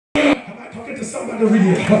talking to somebody real.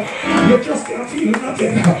 You just can't feel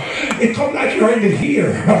nothing. It comes like you're in the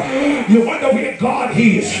here. You wonder where God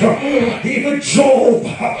is. Even Job,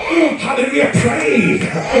 hallelujah, prayed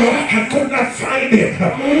and could not find him.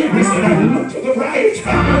 He said, I looked to the right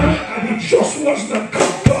and he just was not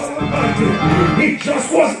God Almighty. He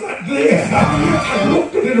just was not there. I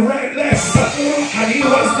looked to the right left and he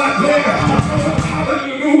was not there.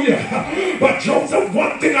 Hallelujah. But Job said,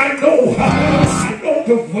 one thing I know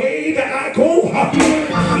the way that I go.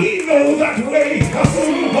 He knows that way.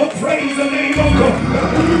 Oh, praise the name of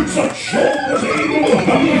God. So Job was able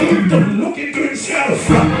to look into himself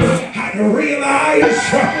and realize,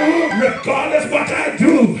 regardless what I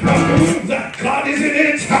do, that God is in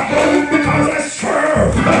it because I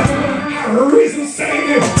serve a risen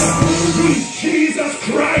Savior. He's Jesus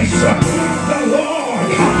Christ, the Lord.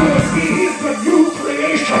 He is the new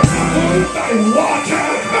creation by water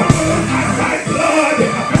and by blood.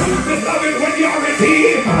 Beloved, when you're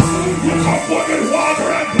redeemed, you come forth with water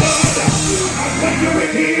and blood. And when you're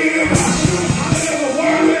redeemed, the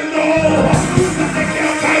world will know that they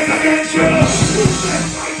can't fight against you. They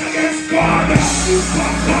fight against God.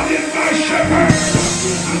 But God is my shepherd.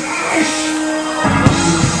 And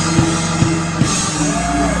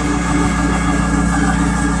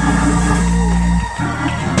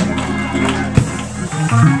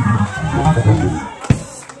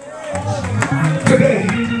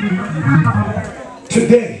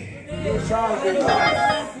Today, and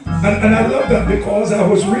I love that because I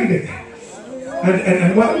was reading,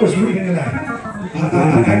 and while I was reading, and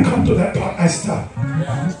I come to that part, I stop.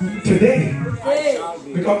 Today,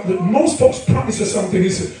 because most folks promise us something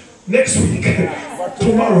is next week,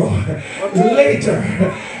 tomorrow, later.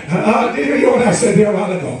 You know what I said there a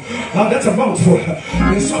while ago? That's a mouthful.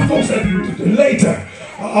 And some folks said later.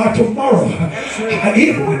 Tomorrow,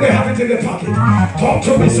 even when they have it in their pocket, talk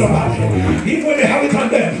to me somebody. Even when they have it on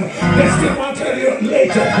them, they still want to tell you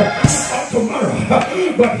later or tomorrow.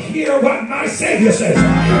 But hear what my Savior says.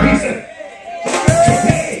 He said,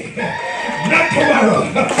 today, not tomorrow.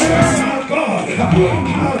 Our God,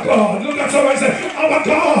 our God. Look at somebody and say, our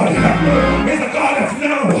God is the God of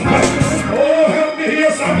now. Oh, help me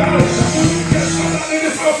hear somebody. Get somebody to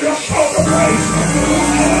help your shoulder praise.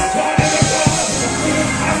 Our God is the God.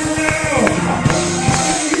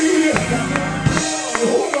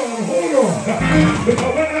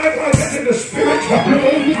 Because when I get in the spirit, I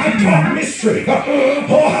talk mystery.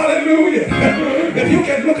 Oh, hallelujah. If you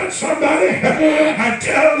can look at somebody and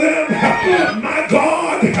tell them, my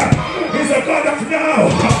God is a God of now.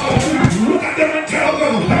 Look at them and tell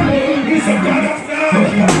them, he's a God of now.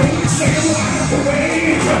 So you don't have to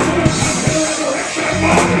wait until resurrection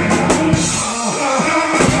morning.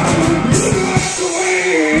 You don't have to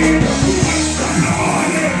wait until the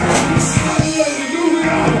morning.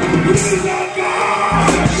 Hallelujah. He's a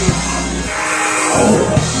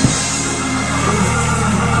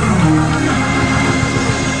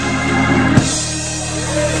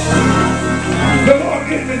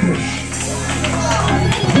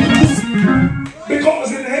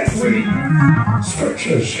because in every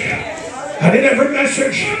scriptures and in every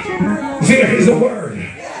message there is a word.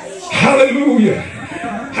 Hallelujah.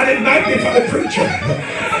 And it might be for the preacher,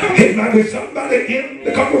 it might be somebody in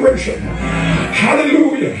the congregation.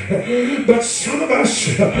 Hallelujah. But some of us,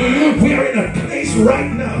 we are in a place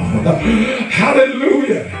right now.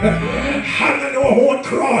 Hallelujah. Hanging on one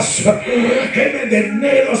cross. Amen. They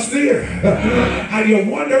nailed us there. And you're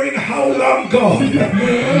wondering how long God.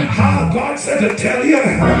 How God said to tell you,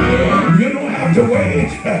 you don't have to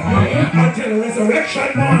wait until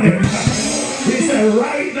resurrection morning. He said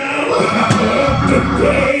right now,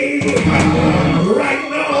 today, right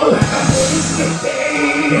now,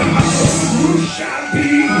 today, you shall be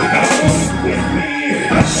with me.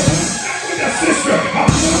 Not with the sister,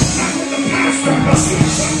 not with the pastor, but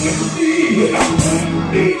with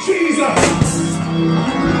me, Jesus.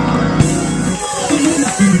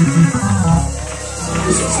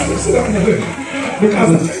 Sit down there, because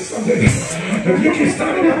I say something. If you keep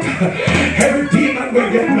standing up, every demon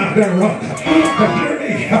will get mad and run. But hear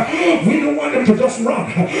me, we don't want them to just run.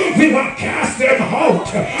 We want to cast them out.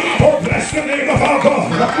 Oh, bless the name of our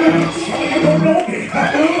God. Some of you don't know me.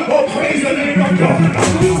 Oh, praise the name of God.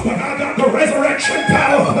 But I got the resurrection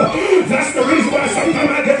power. That's the reason why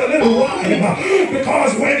sometimes I get a little wild.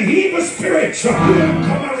 Because when evil spirits come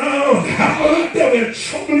around, they will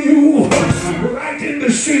trouble you right in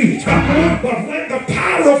the seat. But when the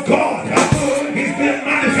power of God is being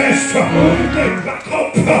manifest, they back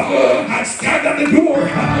up and stand at the door.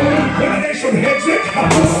 Whether they should exit,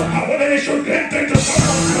 whether they should enter into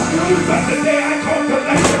someone. But today I come to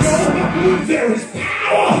let you know there is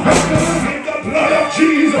power in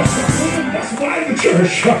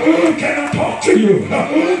church cannot talk to you.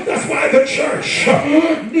 That's why the church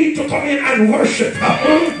need to come in and worship.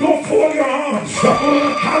 Don't fold your arms.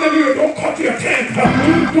 Hallelujah. Don't cut your tent.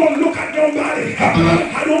 Don't look at nobody.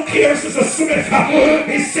 I don't care if Sister Smith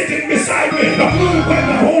is sitting beside me. When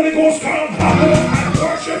the Holy Ghost comes and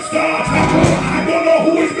worship starts, I don't know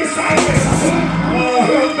who is beside me. Oh,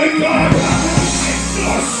 help me, God.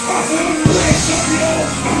 I must break some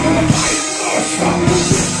yokes. I must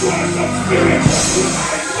destroy some spirits.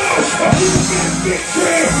 I must get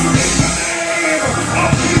victory in the name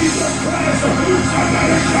of Jesus Christ.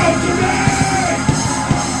 Somebody shout today.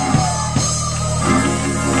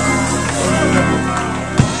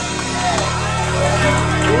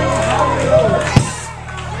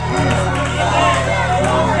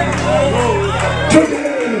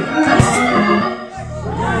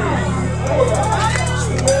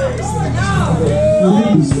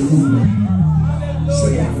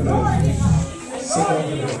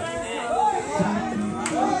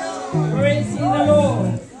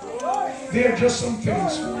 There are just some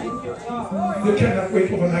things you cannot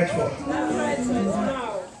wait overnight for.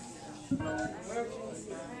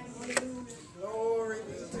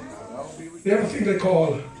 They have a thing they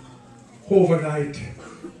call overnight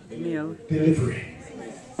delivery.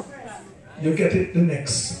 You get it the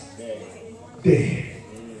next day.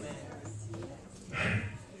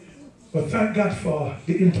 But thank God for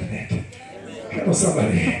the internet. Hello,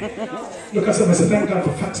 somebody. Look at somebody and say, thank God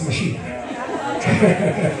for fax machine.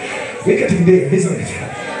 We're getting there, isn't it?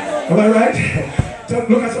 Am I right?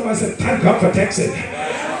 Look at somebody and say, thank God for texting.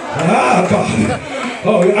 Ah, God.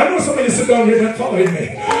 Oh, I know somebody sit down here not following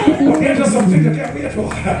me. But there's just something you can't wait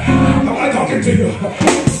for. Am I talking to you?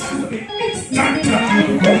 Instant.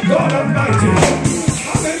 Oh, God Almighty.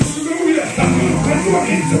 Hallelujah. When you are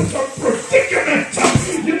into some predicament,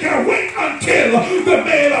 you can't wait until the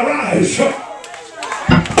mail arrives.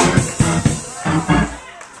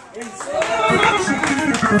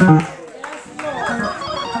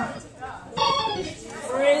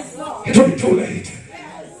 It will be too late.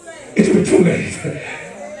 It will be too late.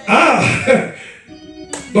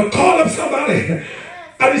 But call up somebody.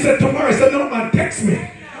 And he said tomorrow, he said, no man text me.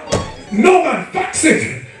 No man fax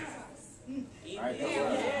it.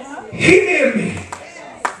 Email me.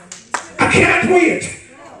 I can't wait.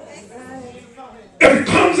 If it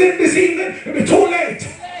comes in this evening, it'll be too late.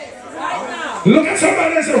 Look at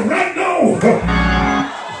somebody and say, right now.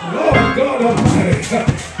 Lord God Almighty.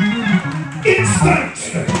 Instant.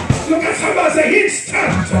 Look at somebody and say,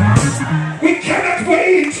 instant. We cannot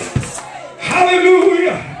wait.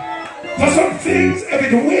 Hallelujah. For some things, if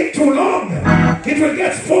it wait too long, it will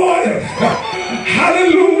get spoiled.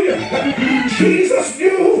 Hallelujah. Jesus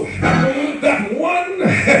knew that one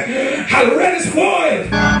already spoiled.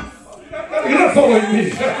 You're not following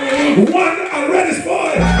me. One already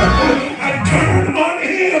spoiled and turned on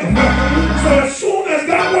him. So as soon as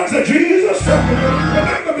that one said, Jesus,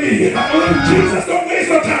 remember me. Jesus, don't waste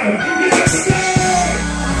your time. He said, today.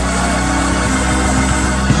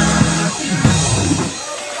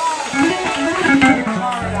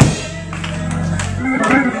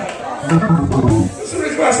 That's the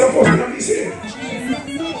reason why I'm supposed to be saved.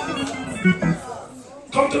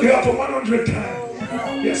 Come to the altar 100 times.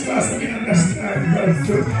 Yes, Pastor, we understand.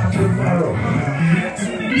 But tomorrow,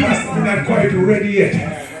 Pastor, we're not quite ready yet.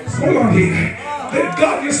 Hold on here. The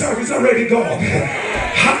God you serve is already God.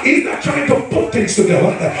 He's not trying to put things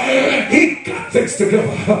together. He got things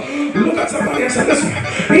together. Look at somebody and say, listen,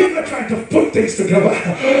 he's not trying to put things together.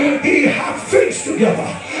 He has things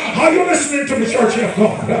together. Are you listening to the church of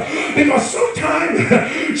God? Because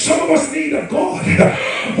sometimes some of us need a God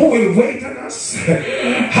who will wait on us.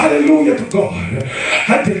 Hallelujah to God.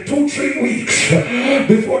 Until 2-3 weeks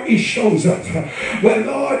before he shows up. Well,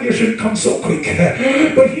 Lord, you shouldn't come so quick.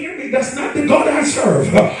 But hear me, that's not the God I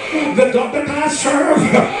serve. The God that I serve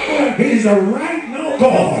is a right now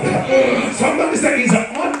God. Somebody said he's an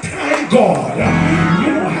on-time God.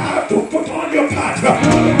 You don't have to put on your pot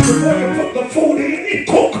before you put the food in and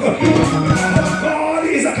cook. God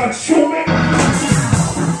is a consuming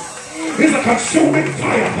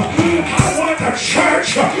fire. I want a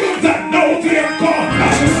church that knows their God.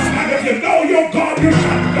 And if you know your God, you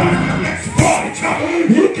shall exploit.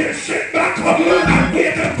 You can sit back and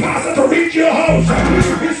wait and pass to reach your house.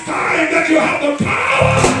 It's time that you have the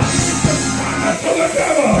power to the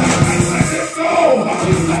devil and let him know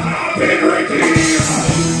that I've been redeemed.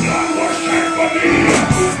 God was shed for me,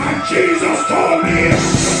 and Jesus told me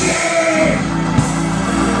today.